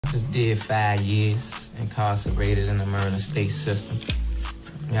just did 5 years incarcerated in the Maryland state system.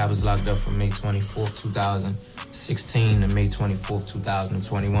 Yeah, I was locked up from May 24th, 2016 to May 24th,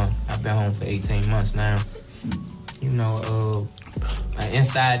 2021. I've been home for 18 months now. You know,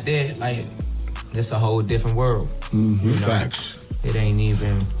 inside there, like, it's a whole different world. Mm-hmm. You know? Facts. It ain't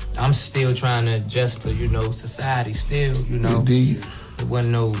even, I'm still trying to adjust to, you know, society still, you know. Indeed. There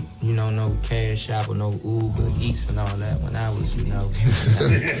wasn't no, you know, no Cash App or no Uber Eats and all that when I was, you know,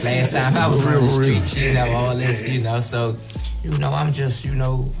 last time I was on the street, you know, all this, you know. So, you know, I'm just, you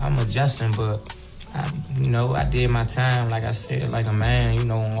know, I'm adjusting, but, I did my time, like I said, like a man, you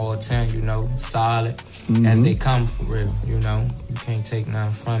know, on all 10, you know, solid as they come for real, you know. You can't take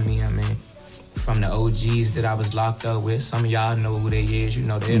nothing from me, I mean. From the OGs that I was locked up with, some of y'all know who they is, you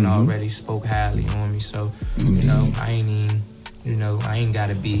know, they already spoke highly on me, so, you know, I ain't even, you know, I ain't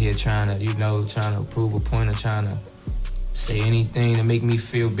gotta be here trying to prove a point or trying to say anything to make me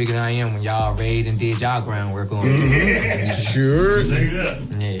feel bigger than I am when y'all raid and did y'all groundwork on me. Sure.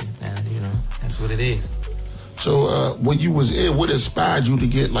 Yeah, you know, that's what it is. So, when you was in, what inspired you to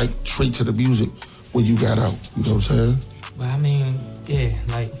get, like, straight to the music when you got out? You know what I'm saying? Well, I mean, yeah,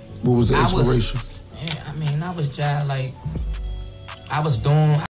 like... What was the inspiration? I was just, like, I was doing...